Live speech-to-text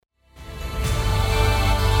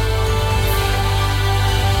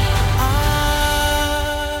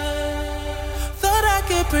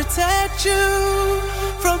protect you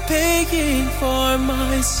from paying for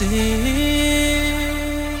my sins.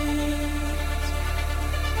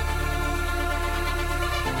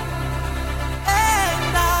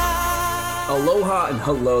 Aloha and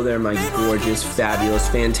hello there, my gorgeous, fabulous,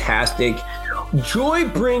 fantastic,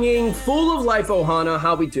 joy-bringing, full of life ohana.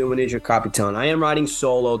 How we doing? Is your Kapitan. I am riding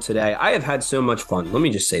solo today. I have had so much fun. Let me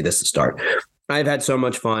just say this to start. I have had so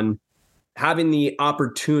much fun having the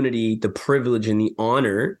opportunity, the privilege, and the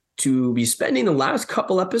honor to be spending the last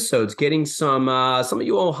couple episodes getting some of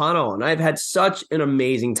you ohana on. I've had such an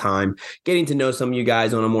amazing time getting to know some of you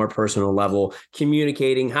guys on a more personal level,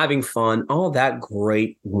 communicating, having fun, all that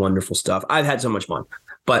great, wonderful stuff. I've had so much fun.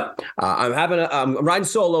 But I'm riding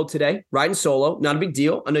solo today. Riding solo, not a big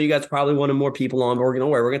deal. I know you guys probably wanted more people on, but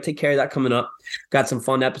we're gonna take care of that coming up. Got some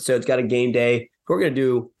fun episodes. Got a game day. We're gonna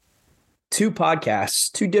do two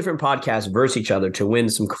different podcasts versus each other to win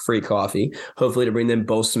some free coffee, hopefully to bring them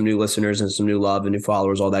both some new listeners and some new love and new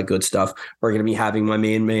followers, all that good stuff. We're going to be having my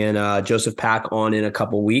main man, Joseph Pack, on in a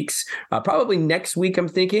couple weeks, probably next week, I'm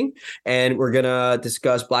thinking. And we're going to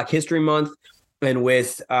discuss Black History Month. And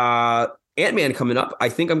with Ant-Man coming up, I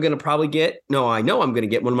think I'm going to probably I know I'm going to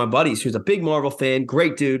get one of my buddies who's a big Marvel fan,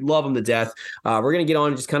 great dude, love him to death. We're going to get on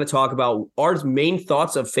and just kind of talk about our main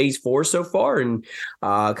thoughts of Phase 4 so far and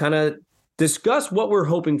kind of discuss what we're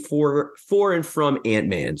hoping for and from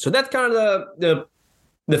Ant-Man. So that's kind of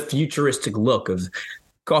the futuristic look of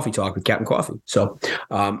Coffee Talk with Captain Coffee. So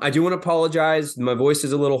I do want to apologize. My voice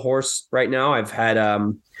is a little hoarse right now. I've had,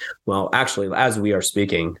 actually, as we are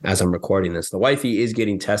speaking, as I'm recording this, the wifey is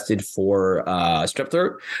getting tested for strep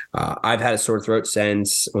throat. I've had a sore throat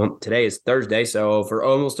since, today is Thursday, so for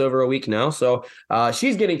almost over a week now. So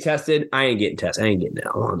she's getting tested. I ain't getting tested. I ain't getting it.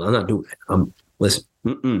 I'm not doing it.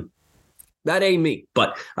 Listen, that ain't me,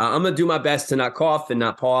 but I'm going to do my best to not cough and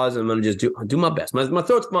not pause. I'm going to just do my best. My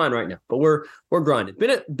throat's fine right now, but we're grinding.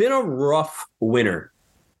 Been a rough winter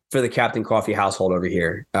for the Captain Coffee household over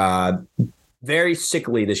here. Very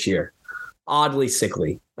sickly this year, oddly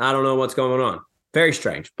sickly. I don't know what's going on. Very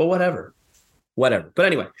strange, but whatever. But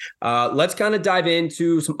anyway, let's kind of dive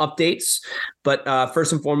into some updates. But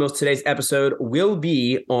first and foremost, today's episode will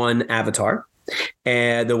be on Avatar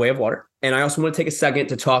and The Way of Water. And I also want to take a second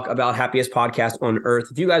to talk about Happiest Podcast on Earth.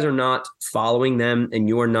 If you guys are not following them and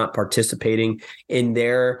you are not participating in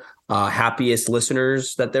their happiest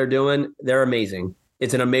listeners that they're doing, they're amazing.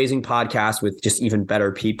 It's an amazing podcast with just even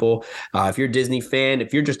better people. If you're a Disney fan,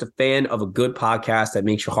 if you're just a fan of a good podcast that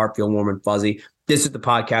makes your heart feel warm and fuzzy, this is the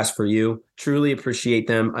podcast for you. Truly appreciate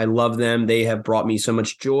them. I love them. They have brought me so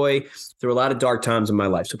much joy through a lot of dark times in my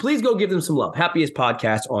life. So please go give them some love. Happiest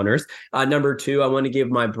Podcast on Earth. Number 2, I want to give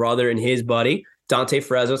my brother and his buddy, Dante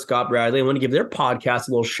Frezzo, Scott Bradley. I want to give their podcast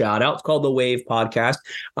a little shout out. It's called The Wave Podcast.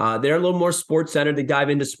 They're a little more sports centered. They dive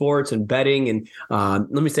into sports and betting. And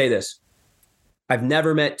let me say this. I've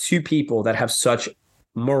never met two people that have such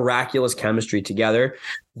miraculous chemistry together.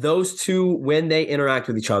 Those two, when they interact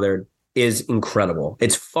with each other, is incredible.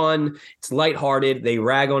 It's fun. It's lighthearted. They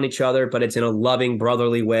rag on each other, but it's in a loving,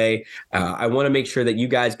 brotherly way. I want to make sure that you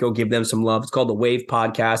guys go give them some love. It's called The Wave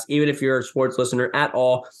Podcast. Even if you're a sports listener at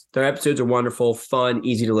all, their episodes are wonderful, fun,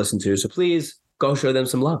 easy to listen to. So please go show them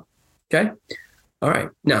some love. Okay. All right.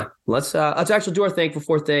 Now let's actually do our thankful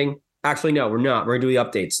for thing. Actually, no, we're not. We're going to do the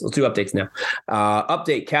updates. Let's do updates now.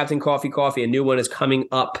 Update, Captain Coffee. A new one is coming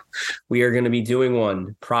up. We are going to be doing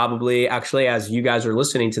one probably, actually, as you guys are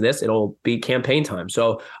listening to this, it'll be campaign time.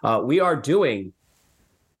 So we are doing,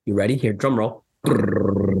 you ready? Here, drum roll.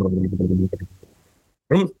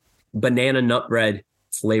 Banana nut bread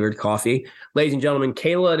flavored coffee. Ladies and gentlemen,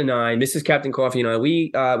 Kayla and I, Mrs. Captain Coffee and I,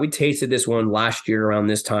 we tasted this one last year around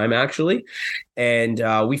this time, actually, and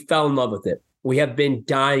we fell in love with it. We have been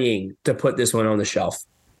dying to put this one on the shelf.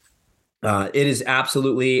 It is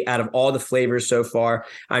absolutely, out of all the flavors so far,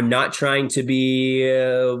 I'm not trying to be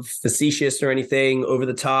facetious or anything, over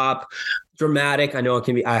the top, dramatic. I know it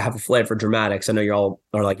can be. I have a flair for dramatics. I know you all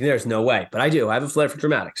are like, there's no way, but I do. I have a flair for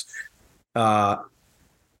dramatics.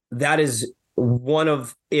 That is one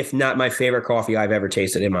of, if not my favorite coffee I've ever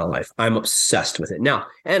tasted in my life. I'm obsessed with it. Now,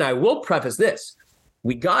 and I will preface this.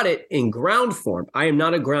 We got it in ground form. I am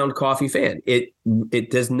not a ground coffee fan. It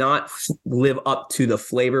does not live up to the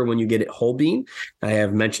flavor when you get it whole bean. I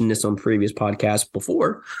have mentioned this on previous podcasts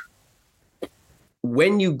before.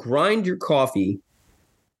 When you grind your coffee,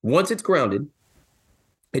 once it's grounded,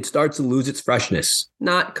 it starts to lose its freshness.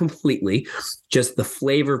 Not completely, just the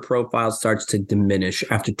flavor profile starts to diminish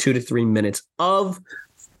after 2 to 3 minutes of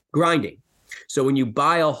grinding. So when you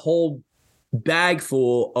buy a whole bag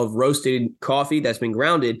full of roasted coffee that's been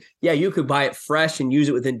grounded, yeah, you could buy it fresh and use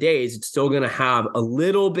it within days. It's still going to have a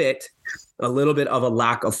little bit of a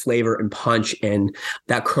lack of flavor and punch and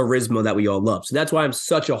that charisma that we all love. So that's why I'm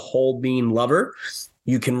such a whole bean lover.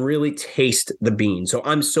 You can really taste the bean. So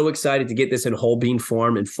I'm so excited to get this in whole bean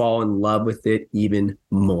form and fall in love with it even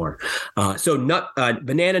more.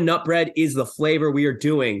 Banana nut bread is the flavor we are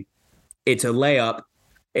doing. It's a layup.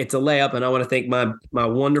 And I want to thank my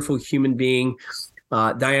wonderful human being,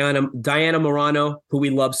 Diana Morano, who we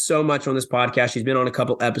love so much on this podcast. She's been on a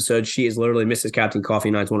couple episodes. She is literally Mrs. Captain Coffee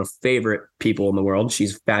Night's one of my favorite people in the world.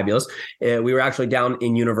 She's fabulous. We were actually down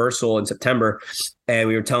in Universal in September, and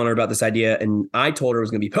we were telling her about this idea, and I told her it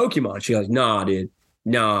was going to be Pokemon. She goes, "Nah, dude.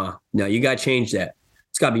 No, you got to change that.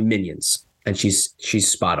 It's got to be Minions." And she's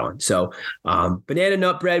spot on. So banana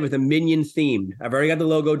nut bread with a Minion theme. I've already got the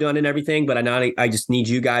logo done and everything, but I just need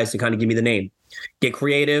you guys to kind of give me the name. Get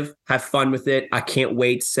creative, have fun with it. I can't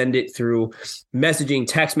wait. Send it through messaging,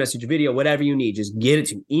 text message, video, whatever you need. Just get it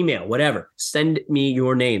to email, whatever. Send me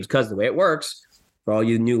your names, because the way it works for all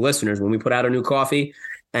you new listeners, when we put out a new coffee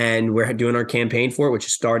and we're doing our campaign for it, which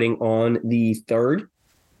is starting on the 3rd,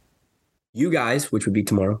 you guys, which would be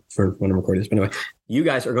tomorrow for when I'm recording this, but anyway, you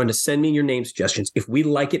guys are going to send me your name suggestions. If we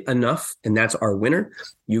like it enough and that's our winner,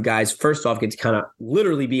 you guys first off get to kind of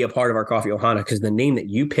literally be a part of our coffee ohana, because the name that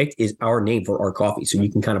you picked is our name for our coffee. So you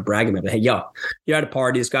can kind of brag about it. Hey, yo, you're at a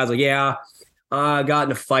party. This guy's like, yeah, I got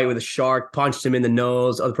in a fight with a shark, punched him in the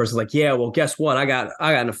nose. Other person's like, yeah, well, guess what? I got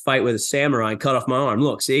in a fight with a samurai and cut off my arm.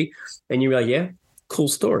 Look, see? And you're like, yeah, cool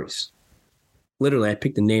stories. Literally, I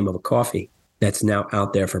picked the name of a coffee that's now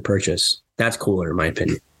out there for purchase. That's cooler, in my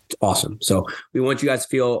opinion. It's awesome. So we want you guys to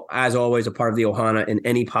feel, as always, a part of the ohana in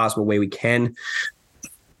any possible way we can.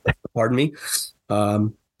 Pardon me.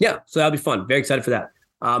 Yeah, so that'll be fun. Very excited for that.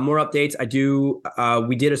 More updates.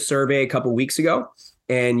 We did a survey a couple weeks ago,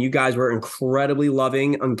 and you guys were incredibly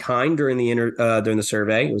loving and kind during the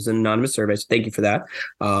survey. It was an anonymous survey, so thank you for that.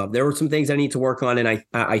 There were some things I need to work on, and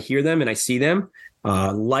I hear them and I see them.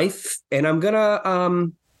 Life, and I'm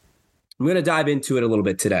gonna dive into it a little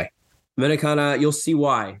bit today. You'll see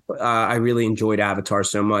why I really enjoyed Avatar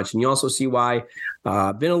so much. And you also see why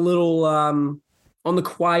I've been a little on the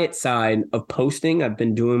quiet side of posting. I've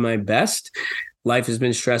been doing my best. Life has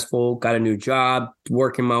been stressful, got a new job,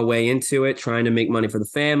 working my way into it, trying to make money for the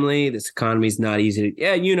family. This economy is not easy.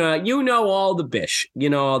 You know all the bish.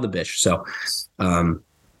 So,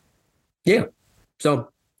 yeah.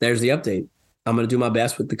 So there's the update. I'm going to do my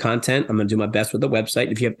best with the content. I'm going to do my best with the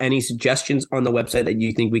website. If you have any suggestions on the website that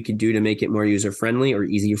you think we could do to make it more user-friendly or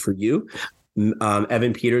easier for you,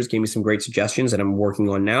 Evan Peters gave me some great suggestions that I'm working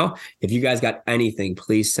on now. If you guys got anything,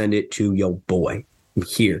 please send it to yo boy. I'm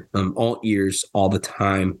here. I'm all ears all the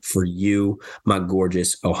time for you, my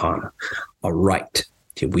gorgeous ohana. All right,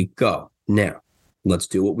 here we go. Now, let's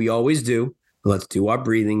do what we always do. Let's do our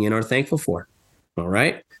breathing and our thankful for. All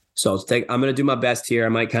right. So I'm going to do my best here. I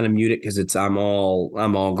might kind of mute it because I'm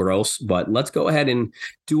all gross, but let's go ahead and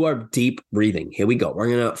do our deep breathing. Here we go. We're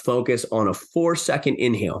going to focus on a 4-second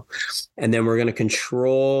inhale, and then we're going to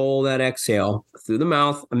control that exhale through the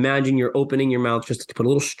mouth. Imagine you're opening your mouth just to put a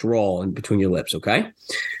little straw in between your lips. Okay.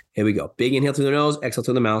 Here we go. Big inhale through the nose, exhale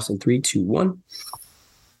through the mouth in 3, 2, 1.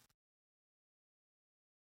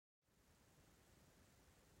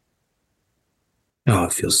 Oh,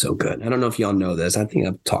 it feels so good. I don't know if y'all know this. I think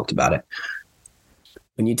I've talked about it.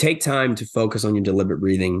 When you take time to focus on your deliberate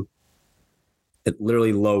breathing, it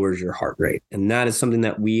literally lowers your heart rate. And that is something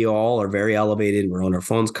that we all are very elevated. We're on our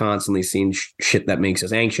phones constantly seeing shit that makes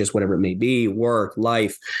us anxious, whatever it may be, work,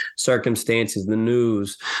 life, circumstances, the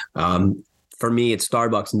news. For me, it's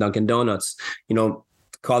Starbucks and Dunkin' Donuts,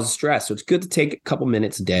 causes stress. So it's good to take a couple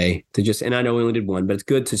minutes a day to just, and I know we only did one, but it's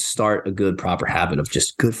good to start a good proper habit of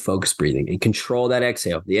just good focused breathing and control that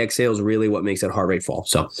exhale. The exhale is really what makes that heart rate fall.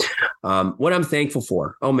 So what I'm thankful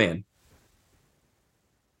for, oh man.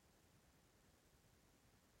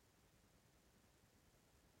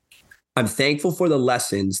 I'm thankful for the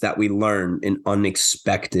lessons that we learn in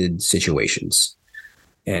unexpected situations.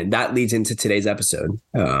 And that leads into today's episode,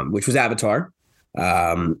 which was Avatar.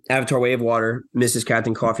 Avatar Way of Water, Mrs.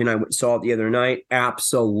 Captain Coffee and I saw it the other night.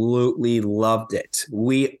 Absolutely loved it.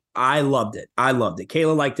 I loved it.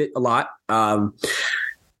 Kayla liked it a lot. A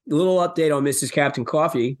little update on Mrs. Captain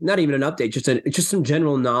Coffee. Not even an update, just some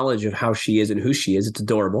general knowledge of how she is and who she is. It's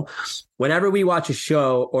adorable. Whenever we watch a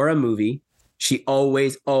show or a movie, she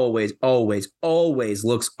always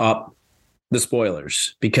looks up the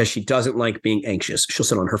spoilers because she doesn't like being anxious. She'll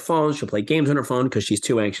sit on her phone. She'll play games on her phone because she's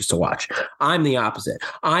too anxious to watch. I'm the opposite.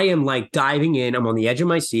 I am like diving in. I'm on the edge of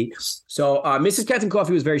my seat. So Mrs. Captain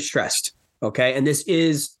Coffee was very stressed. Okay. And this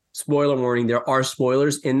is spoiler warning. There are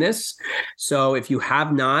spoilers in this. So if you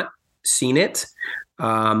have not seen it,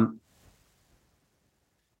 I'm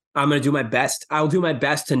going to do my best. I'll do my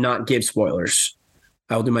best to not give spoilers.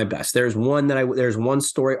 I will do my best. There's one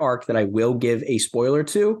story arc that I will give a spoiler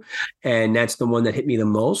to, and that's the one that hit me the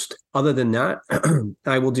most. Other than that,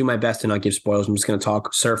 I will do my best to not give spoilers. I'm just going to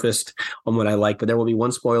talk surfaced on what I like, but there will be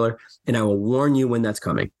one spoiler, and I will warn you when that's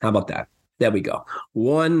coming. How about that? There we go.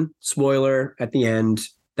 One spoiler at the end.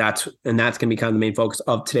 That's going to be kind of the main focus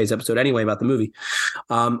of today's episode anyway about the movie.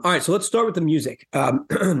 All right, so let's start with the music.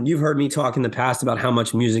 You've heard me talk in the past about how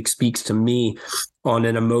much music speaks to me on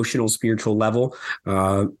an emotional, spiritual level.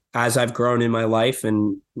 As I've grown in my life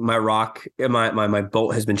and my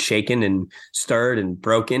boat has been shaken and stirred and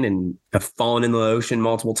broken, and I've fallen in the ocean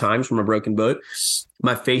multiple times from a broken boat,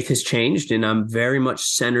 my faith has changed, and I'm very much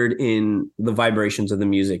centered in the vibrations of the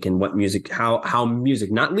music and what music, how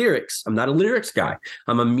music, not lyrics. I'm not a lyrics guy.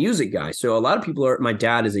 I'm a music guy. So a lot of people my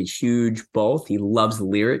dad is a huge both. He loves the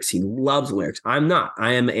lyrics. He loves lyrics. I'm not.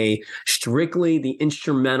 I am strictly the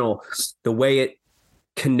instrumental, the way it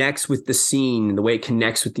connects with the scene, the way it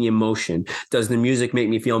connects with the emotion. Does the music make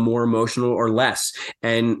me feel more emotional or less?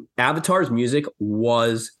 And Avatar's music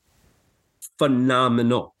was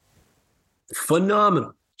phenomenal.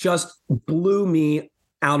 Just blew me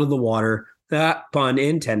out of the water. That pun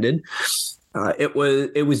intended. It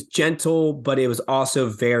was gentle, but it was also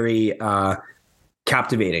very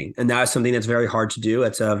captivating. And that's something that's very hard to do.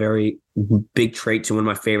 That's a very big trait to one of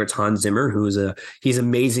my favorites, Hans Zimmer, he's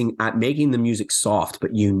amazing at making the music soft,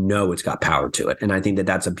 but it's got power to it. And I think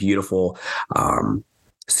that's a beautiful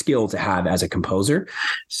skill to have as a composer.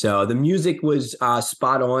 So the music was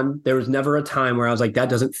spot on. There was never a time where I was like, that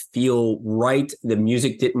doesn't feel right. The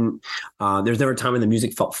music didn't, there's never a time when the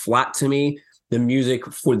music felt flat to me. The music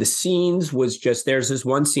for the scenes was just, there's this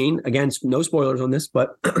one scene, again, no spoilers on this,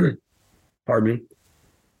 but pardon me.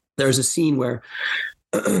 There's a scene where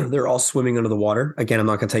they're all swimming under the water. Again, I'm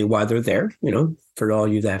not going to tell you why they're there. For all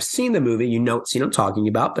you that have seen the movie, what scene I'm talking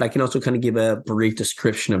about, but I can also kind of give a brief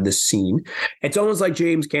description of this scene. It's almost like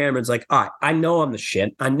James Cameron's like, all right, I know I'm the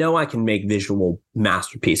shit. I know I can make visual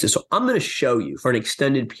masterpieces. So I'm going to show you for an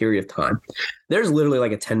extended period of time. There's literally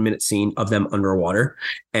like a 10-minute scene of them underwater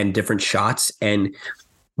and different shots. And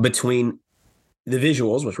between the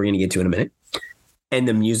visuals, which we're going to get to in a minute, and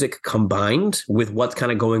the music combined with what's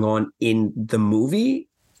kind of going on in the movie,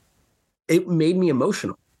 it made me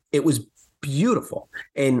emotional. It was beautiful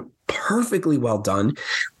and perfectly well done.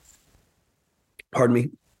 Pardon me.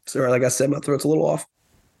 Sorry, like I said, my throat's a little off.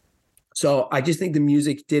 So I just think the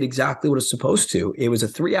music did exactly what it's supposed to. It was a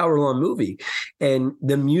 3-hour-long movie, and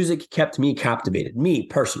the music kept me captivated, me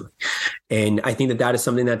personally. And I think that is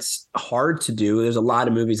something that's hard to do. There's a lot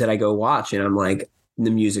of movies that I go watch, and I'm like, the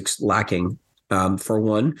music's lacking. For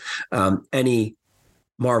one, any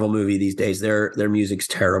Marvel movie these days, their music's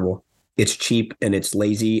terrible. It's cheap and it's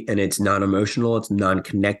lazy and it's non-emotional. It's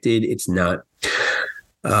non-connected. It's not,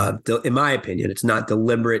 in my opinion, it's not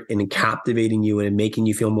deliberate in captivating you and making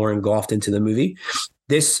you feel more engulfed into the movie.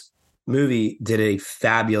 This movie did a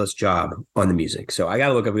fabulous job on the music. So I got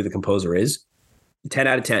to look up who the composer is. 10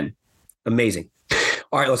 out of 10. Amazing.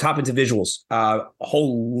 All right, let's hop into visuals.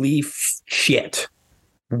 Holy shit.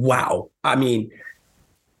 Wow. I mean,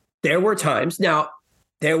 there were times. Now,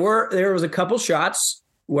 there was a couple shots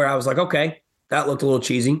where I was like, okay, that looked a little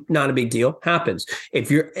cheesy. Not a big deal. Happens.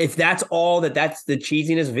 If that's all that's the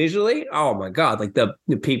cheesiness visually, oh my God. Like the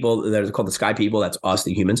people that are called the sky people, that's us,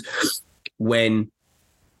 the humans. When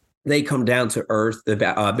they come down to Earth,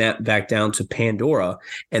 back down to Pandora,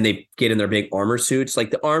 and they get in their big armor suits,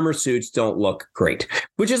 like the armor suits don't look great,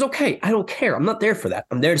 which is okay. I don't care. I'm not there for that.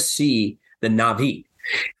 I'm there to see the Na'vi.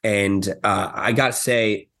 And I got to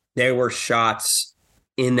say, there were shots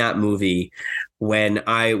in that movie when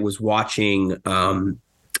I was watching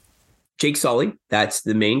Jake Sully, that's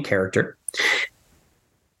the main character,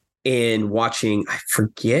 and watching, I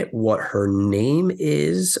forget what her name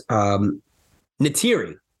is,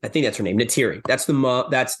 Natiri. I think that's her name, Natiri. That's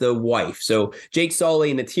the wife. So Jake Sully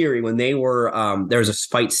and Natiri, when they were, there was a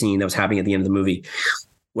fight scene that was happening at the end of the movie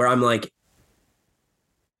where I'm like,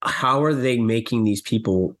 how are they making these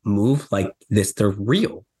people move like this? They're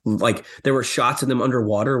real. Like there were shots of them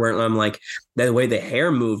underwater where I'm like, the way the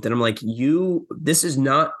hair moved, and I'm like, this is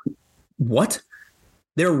not what?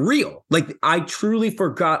 They're real. Like I truly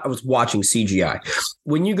forgot I was watching CGI.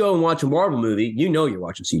 When you go and watch a Marvel movie, you're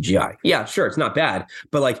watching CGI. Yeah, sure, it's not bad,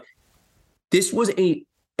 but like this was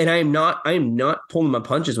and I am not pulling my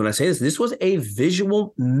punches when I say this. This was a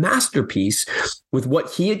visual masterpiece with what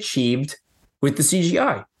he achieved with the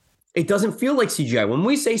CGI. It doesn't feel like CGI. When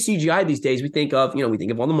we say CGI these days, we think of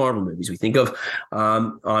all the Marvel movies. We think of,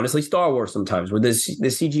 honestly, Star Wars sometimes, where this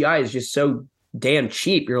CGI is just so damn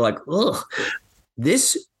cheap. You're like, ugh,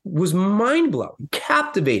 this was mind blowing,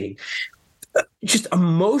 captivating, just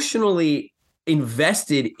emotionally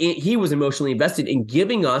invested. He was emotionally invested in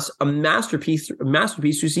giving us a masterpiece through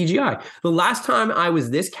CGI. The last time I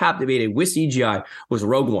was this captivated with CGI was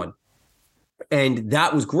Rogue One, and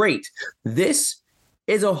that was great. This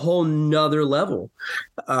is a whole nother level.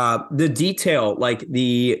 The detail, like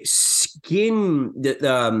the skin,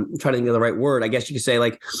 I'm trying to think of the right word. I guess you could say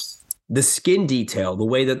like the skin detail, the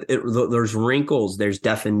way that there's wrinkles, there's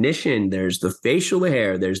definition, there's the facial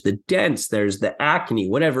hair, there's the dents, there's the acne,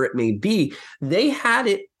 whatever it may be. They had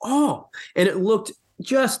it all, and it looked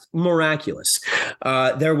just miraculous.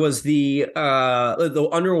 There was the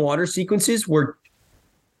underwater sequences where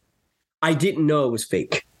I didn't know it was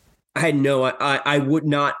fake. I had I would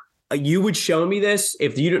not, you would show me this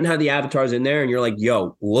if you didn't have the avatars in there and you're like,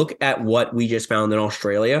 yo, look at what we just found in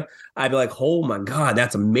Australia. I'd be like, oh my God,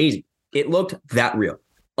 that's amazing. It looked that real.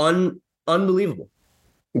 Unbelievable.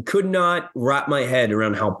 I could not wrap my head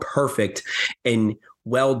around how perfect and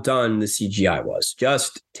well done the CGI was.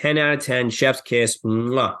 Just 10 out of 10, chef's kiss.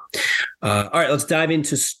 Mwah. All right, let's dive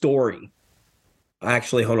into story.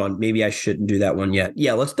 Actually, hold on. Maybe I shouldn't do that one yet.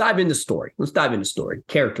 Yeah, let's dive into story.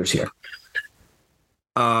 Characters here.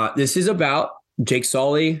 This is about Jake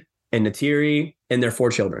Sully and Neytiri and their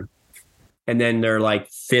 4 children. And then their like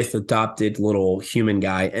 5th adopted little human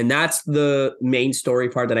guy. And that's the main story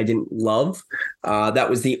part that I didn't love. That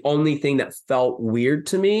was the only thing that felt weird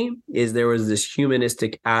to me, is there was this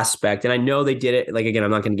humanistic aspect. And I know they did it. Like, again,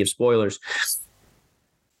 I'm not going to give spoilers.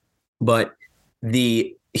 But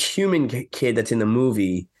the human kid that's in the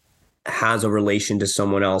movie has a relation to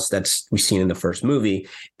someone else that's we've seen in the first movie,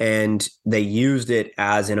 and they used it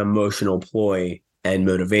as an emotional ploy and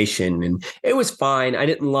motivation, and it was fine. I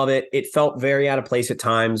didn't love it. It felt very out of place at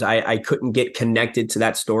times. I couldn't get connected to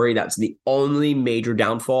that story. That's the only major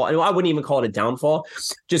downfall. And I wouldn't even call it a downfall,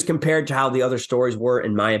 just compared to how the other stories were,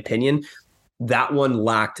 in my opinion. That one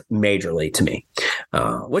lacked majorly to me,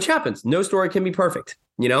 which happens. No story can be perfect,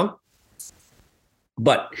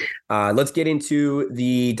 But let's get into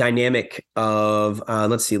the dynamic of,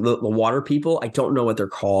 let's see, the water people. I don't know what they're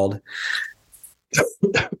called.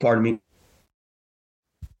 Pardon me.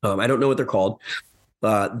 I don't know what they're called.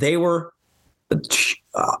 They were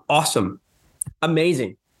awesome,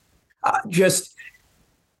 amazing. Just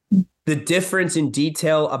the difference in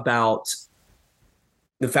detail about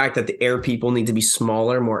the fact that the air people need to be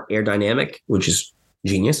smaller, more aerodynamic, which is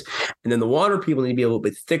genius. And then the water people need to be a little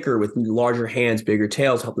bit thicker with larger hands, bigger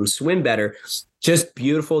tails, help them swim better. Just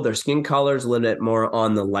beautiful. Their skin colors a little bit more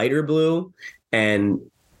on the lighter blue. And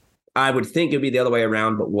I would think it'd be the other way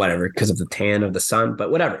around, but whatever, because of the tan of the sun, but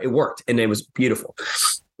whatever, it worked. And it was beautiful.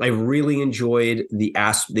 I really enjoyed the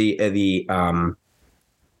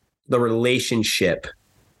relationship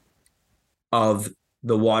of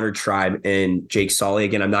the water tribe and Jake Sully.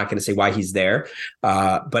 Again, I'm not going to say why he's there,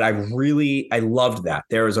 but I loved that.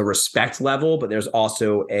 There was a respect level, but there's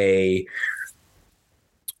also a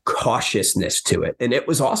cautiousness to it. And it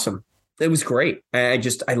was awesome. It was great. I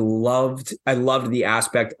loved the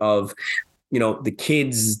aspect of, the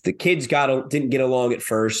kids didn't get along at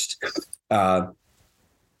first. And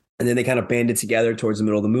then they kind of banded together towards the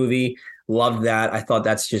middle of the movie. Loved that. I thought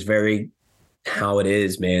that's just very how it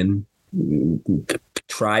is, man.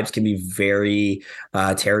 Tribes can be very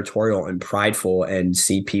territorial and prideful and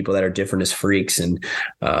see people that are different as freaks. And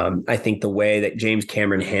I think the way that James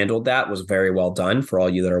Cameron handled that was very well done. For all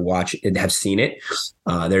you that are watching and have seen it,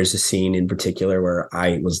 there's a scene in particular where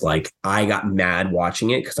I was like, I got mad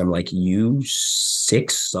watching it because I'm like, you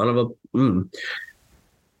sick son of a.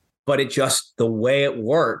 But it just the way it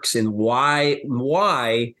works and why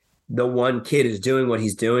the one kid is doing what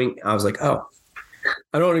he's doing. I was like, oh,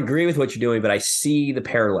 I don't agree with what you're doing, but I see the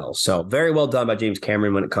parallels. So very well done by James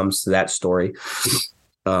Cameron when it comes to that story.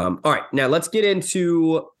 All right, now let's get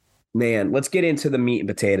into the meat and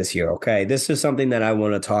potatoes here. Okay, this is something that I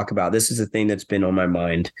want to talk about. This is a thing that's been on my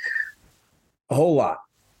mind a whole lot.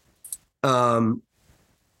 And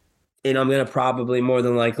I'm going to probably more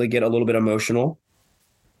than likely get a little bit emotional.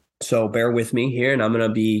 So bear with me here, and I'm going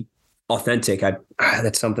to be authentic.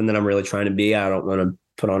 That's something that I'm really trying to be. I don't want to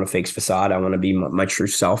put on a fake facade. I want to be my true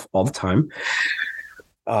self all the time.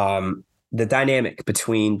 The dynamic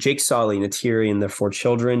between Jake Sully, Neytiri, and their 4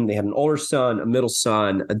 children. They have an older son, a middle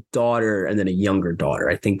son, a daughter, and then a younger daughter.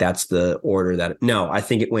 I think that's the order I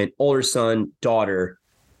think it went older son, daughter,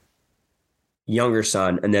 younger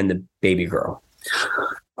son, and then the baby girl.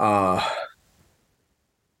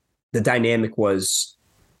 the dynamic was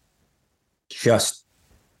just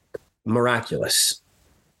miraculous.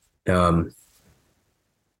 Oh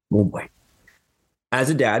boy. As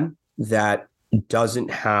a dad that doesn't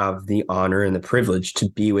have the honor and the privilege to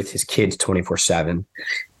be with his kids 24/7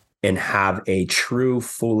 and have a true,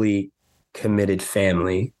 fully committed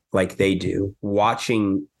family like they do,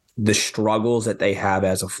 watching the struggles that they have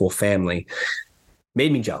as a full family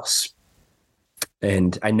made me jealous.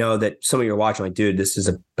 And I know that some of you are watching like, dude, this is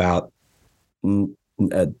about an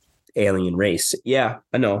alien race. Yeah,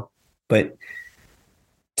 I know. But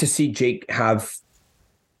to see Jake have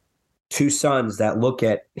two sons that look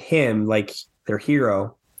at him like their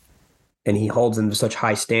hero, and he holds them to such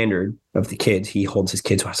high standard of the kids. He holds his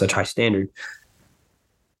kids to such high standard.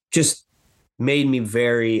 Just made me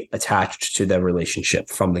very attached to the relationship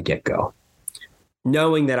from the get-go.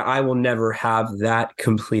 Knowing that I will never have that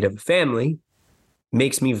complete of a family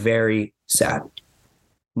makes me very sad.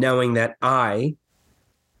 Knowing that I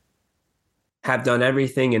have done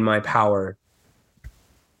everything in my power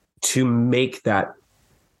to make that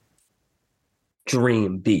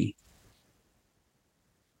dream be.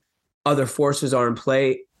 Other forces are in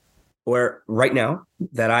play where right now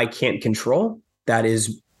that I can't control, that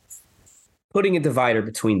is putting a divider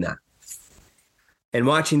between that. And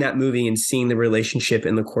watching that movie and seeing the relationship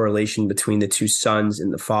and the correlation between the two sons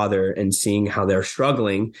and the father and seeing how they're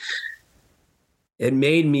struggling, it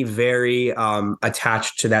made me very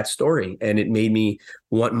attached to that story, and it made me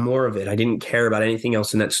want more of it. I didn't care about anything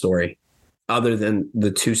else in that story other than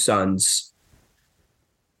the two sons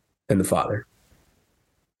and the father.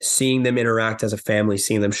 Seeing them interact as a family,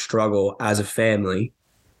 seeing them struggle as a family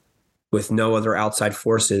with no other outside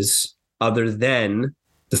forces other than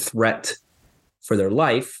the threat for their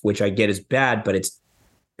life, which I get is bad, but it's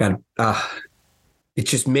bad. It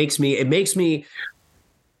just makes me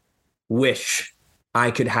wish I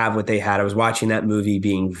could have what they had. I was watching that movie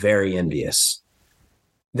being very envious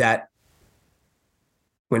that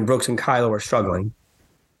when Brooks and Kylo are struggling,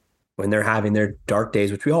 when they're having their dark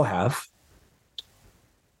days, which we all have,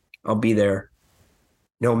 I'll be there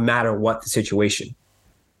no matter what the situation.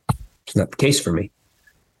 It's not the case for me.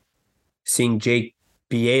 Seeing Jake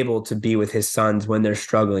be able to be with his sons when they're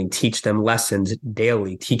struggling, teach them lessons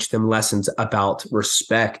daily, teach them lessons about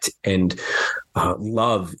respect and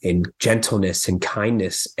love and gentleness and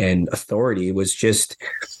kindness and authority was just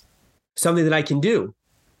something that I can do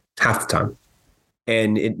half the time.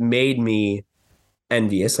 And it made me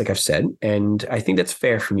envious, like I've said. And I think that's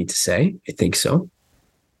fair for me to say. I think so.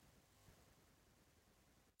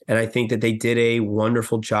 And I think that they did a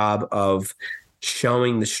wonderful job of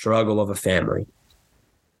showing the struggle of a family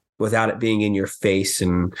without it being in your face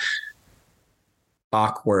and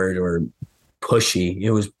awkward or pushy.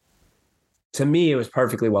 It was, to me, it was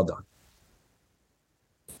perfectly well done.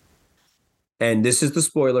 And this is the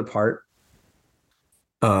spoiler part.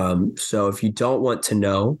 So if you don't want to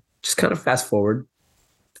know, just kind of fast forward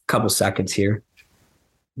a couple seconds here.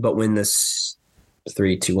 But when this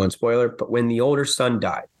 3, 2, 1 spoiler, but when the older son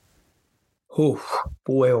died, oh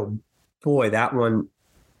boy, that one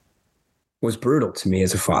was brutal to me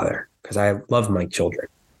as a father because I love my children.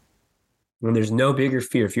 And there's no bigger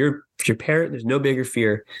fear. If you're parent, there's no bigger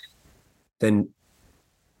fear than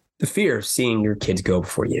the fear of seeing your kids go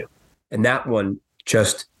before you. And that one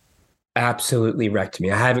just absolutely wrecked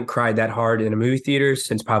me. I haven't cried that hard in a movie theater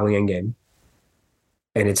since probably Endgame.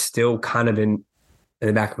 And it's still kind of in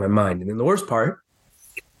the back of my mind. And then the worst part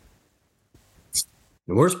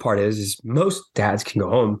is most dads can go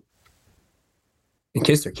home and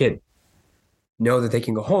kiss their kid. Know that they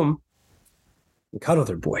can go home and cuddle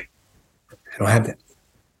their boy. I don't have that.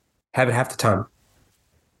 Have it half the time.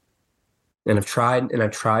 And I've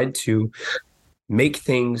tried to make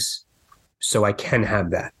things so I can have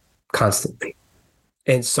that constantly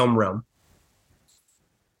in some realm.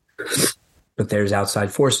 But there's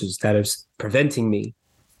outside forces that are preventing me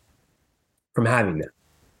from having that.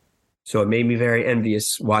 So it made me very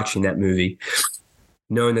envious watching that movie,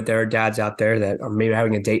 knowing that there are dads out there that are maybe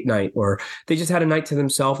having a date night or they just had a night to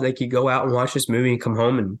themselves. They could go out and watch this movie and come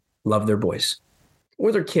home and love their boys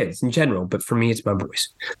or their kids in general. But for me, it's my boys.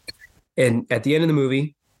 And at the end of the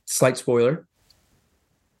movie, slight spoiler,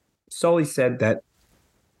 Sully said that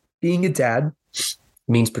being a dad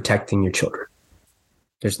means protecting your children.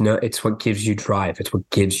 It's what gives you drive. It's what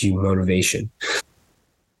gives you motivation.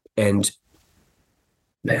 And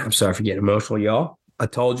man, I'm sorry for getting emotional, y'all. I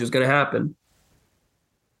told you it was going to happen.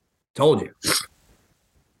 Told you.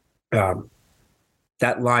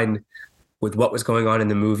 That line with what was going on in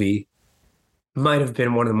the movie might have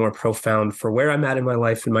been one of the more profound for where I'm at in my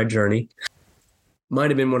life and my journey.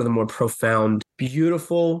 Might have been one of the more profound,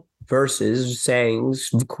 beautiful verses,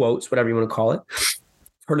 sayings, quotes, whatever you want to call it.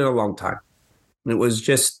 Heard it a long time. And it was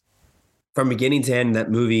just from beginning to end, that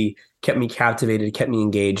movie kept me captivated, kept me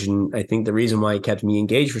engaged. And I think the reason why it kept me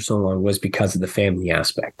engaged for so long was because of the family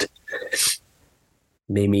aspect. It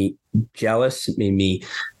made me jealous. It made me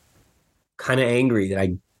kind of angry that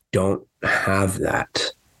I don't have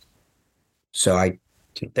that. So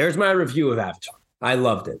there's my review of Avatar. I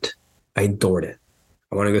loved it. I adored it.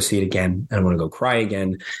 I want to go see it again, and I want to go cry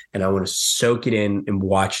again, and I want to soak it in and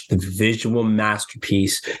watch the visual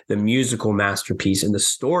masterpiece, the musical masterpiece, and the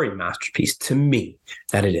story masterpiece, to me,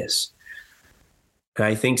 that it is. And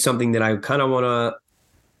I think something that I kind of want to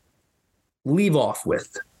leave off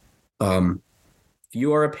with. If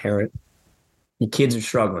you are a parent, your kids are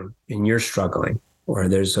struggling, and you're struggling, or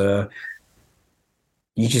you're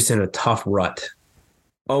just in a tough rut,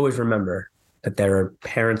 always remember that there are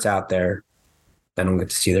parents out there that don't get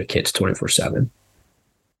to see their kids 24/7.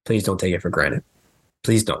 Please don't take it for granted.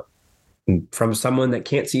 Please don't. And from someone that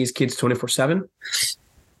can't see his kids 24/7,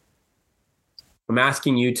 I'm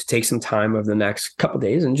asking you to take some time over the next couple of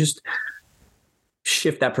days and just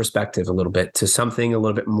shift that perspective a little bit to something a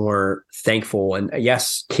little bit more thankful. And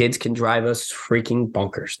yes, kids can drive us freaking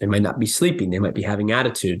bonkers. They might not be sleeping. They might be having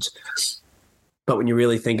attitudes. But when you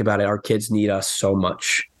really think about it, our kids need us so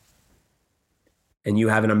much. And you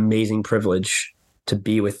have an amazing privilege to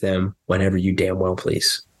be with them whenever you damn well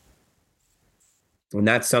please. And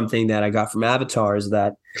that's something that I got from Avatar is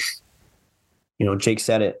that, Jake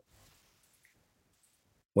said it,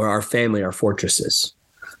 where our family, our fortresses.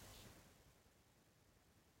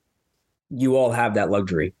 You all have that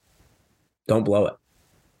luxury. Don't blow it.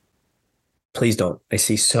 Please don't. I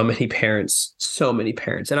see so many parents.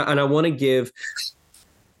 And I want to give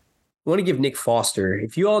Nick Foster.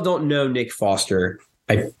 If you all don't know Nick Foster,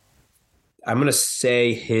 I'm going to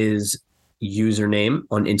say his username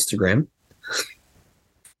on Instagram.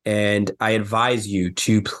 And I advise you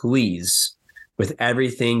to please, with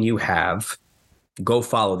everything you have, go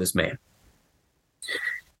follow this man.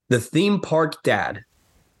 The Theme Park Dad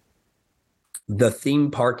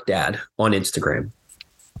on Instagram.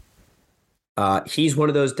 He's one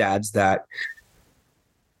of those dads that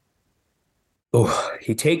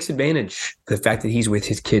he takes advantage of the fact that he's with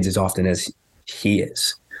his kids as often as he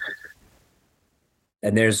is.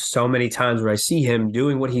 And there's so many times where I see him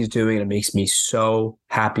doing what he's doing, and it makes me so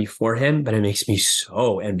happy for him, but it makes me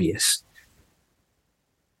so envious.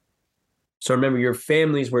 So remember, your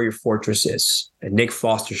family is where your fortress is. And Nick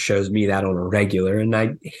Foster shows me that on a regular. And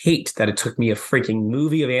I hate that it took me a freaking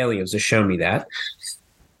movie of aliens to show me that.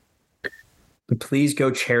 But please go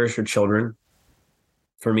cherish your children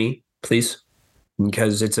for me, please.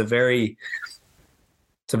 Because it's a very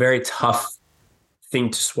tough thing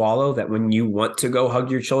to swallow, that when you want to go hug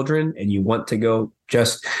your children and you want to go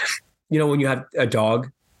just, when you have a dog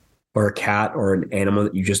or a cat or an animal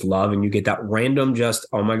that you just love and you get that random just,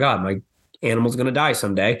 oh my God, my animal's going to die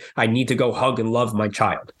someday. I need to go hug and love my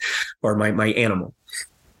child or my animal.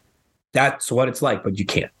 That's what it's like, but you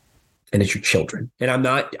can't. And it's your children. And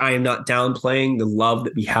I am not downplaying the love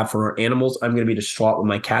that we have for our animals. I'm going to be distraught when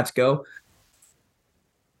my cats go.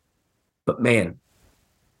 But man,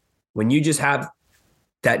 when you just have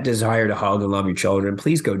that desire to hug and love your children,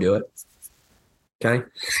 please go do it. Okay?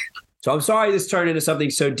 So I'm sorry this turned into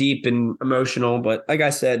something so deep and emotional, but like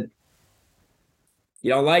I said,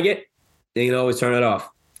 you don't like it, then you can always turn it off.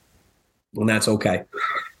 And that's okay.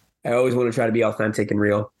 I always want to try to be authentic and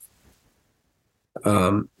real.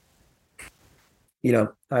 I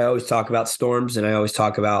always talk about storms, and I always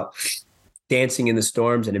talk about dancing in the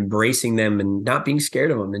storms and embracing them and not being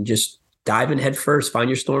scared of them and just dive in head first. Find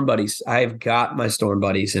your storm buddies. I've got my storm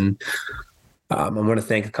buddies, and I want to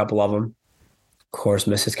thank a couple of them. Of course,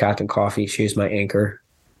 Mrs. Captain Coffee. She's my anchor.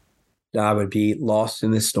 I would be lost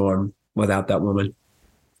in this storm without that woman.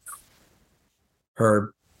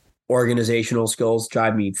 Her organizational skills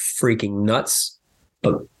drive me freaking nuts,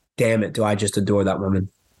 but damn it, do I just adore that woman.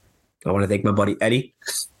 I want to thank my buddy Eddie.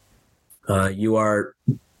 You are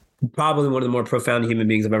probably one of the more profound human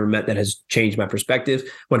beings I've ever met that has changed my perspective. I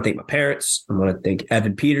want to thank my parents. I want to thank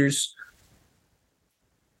Evan Peters.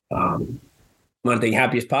 I want to thank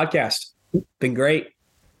Happiest Podcast. Been great.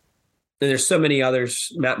 And there's so many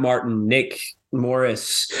others. Matt Martin, Nick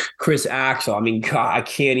Morris, Chris Axel. I mean, God, I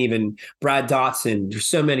can't even. Brad Dotson. There's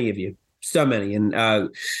so many of you. So many.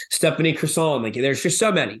 And Stephanie Cresson. Like, there's just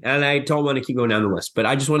so many. And I don't want to keep going down the list. But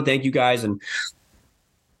I just want to thank you guys. And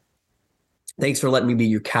thanks for letting me be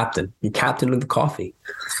your captain of the coffee.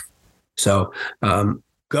 So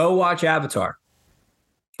go watch Avatar.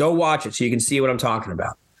 Go watch it so you can see what I'm talking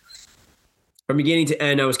about. From beginning to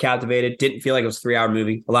end, I was captivated. Didn't feel like it was a 3-hour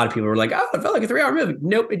movie. A lot of people were like, oh, it felt like a 3-hour movie.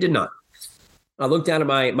 Nope, it did not. I looked down at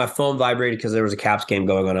my phone vibrated because there was a Caps game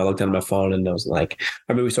going on. I looked down at my phone and I was like,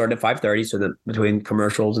 our movie started at 5:30. So then between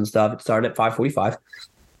commercials and stuff, it started at 5:45.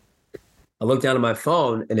 I looked down at my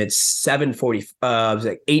phone and it's 7:40. It was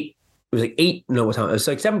like 8. It was like 8. No, what time? It was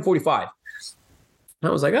like 7:45. And I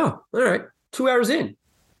was like, oh, all right. 2 hours in.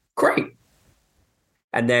 Great.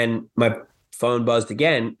 And then my phone buzzed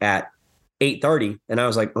again at 8:30. And I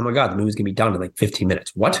was like, oh my God, the movie's going to be done in like 15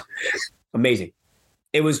 minutes. What? Amazing.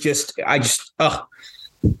 It was just,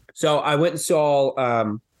 So I went and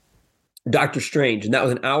saw Doctor Strange, and that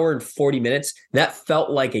was an hour and 40 minutes. That felt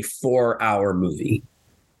like a 4-hour movie.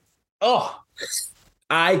 Oh,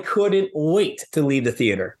 I couldn't wait to leave the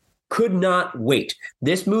theater. Could not wait.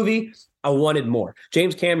 This movie, I wanted more.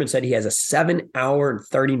 James Cameron said he has a 7-hour and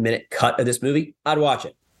 30-minute cut of this movie. I'd watch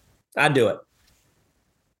it. I'd do it.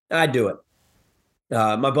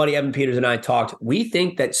 My buddy Evan Peters and I talked. We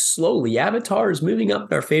think that slowly Avatar is moving up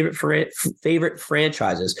in our favorite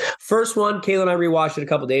franchises. First one, Kayla and I rewatched it a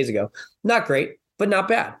couple days ago. Not great, but not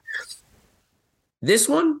bad. This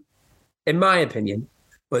one, in my opinion,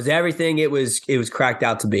 was everything it was cracked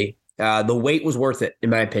out to be. The wait was worth it,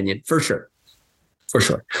 in my opinion, for sure.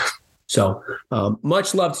 So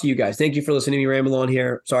much love to you guys. Thank you for listening to me ramble on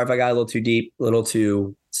here. Sorry if I got a little too deep, a little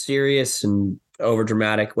too serious and over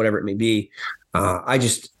dramatic, whatever it may be.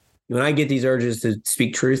 When I get these urges to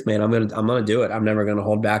speak truth, man, I'm gonna do it. I'm never gonna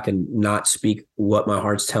hold back and not speak what my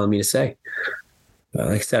heart's telling me to say. Like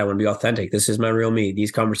I said, I want to be authentic. This is my real me.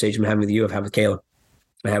 These conversations I'm having with you, I've had with Kayla,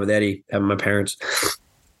 I have with Eddie, I have with my parents.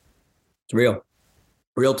 It's real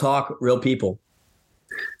talk, real people.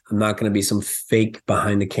 I'm not going to be some fake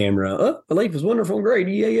behind the camera. Oh, my life is wonderful and great.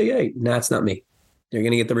 Yeah. Nah, it's not me. You're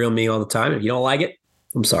going to get the real me all the time. If you don't like it,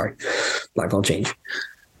 I'm sorry. Life won't change.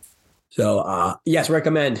 So, yes,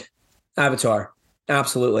 recommend Avatar.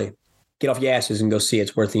 Absolutely. Get off your asses and go see it.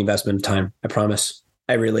 It's worth the investment of time. I promise.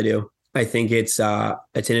 I really do. I think it's an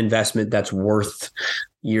investment that's worth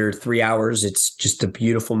your 3 hours. It's just a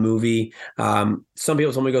beautiful movie. Some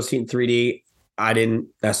people told me to go see it in 3D. I didn't.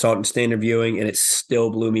 I saw it in standard viewing, and it still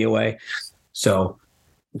blew me away. So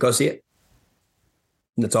go see it.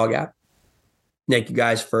 That's all I got. Thank you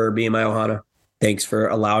guys for being my ohana. Thanks for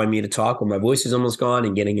allowing me to talk when my voice is almost gone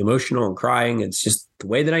and getting emotional and crying. It's just the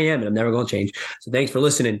way that I am, and I'm never going to change. So thanks for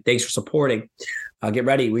listening. Thanks for supporting. Get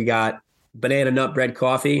ready. We got banana nut bread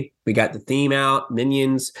coffee. We got the theme out.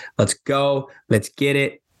 Minions. Let's go. Let's get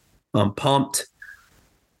it. I'm pumped.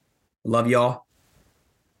 Love y'all.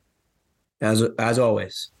 As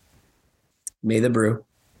always, may the brew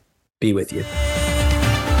be with you. I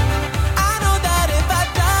know that if I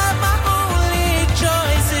die, my only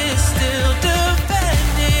choice is still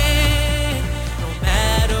defending. No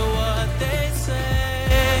matter what they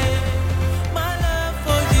say, my love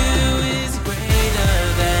for you is greater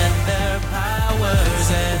than their powers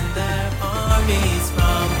and their armies.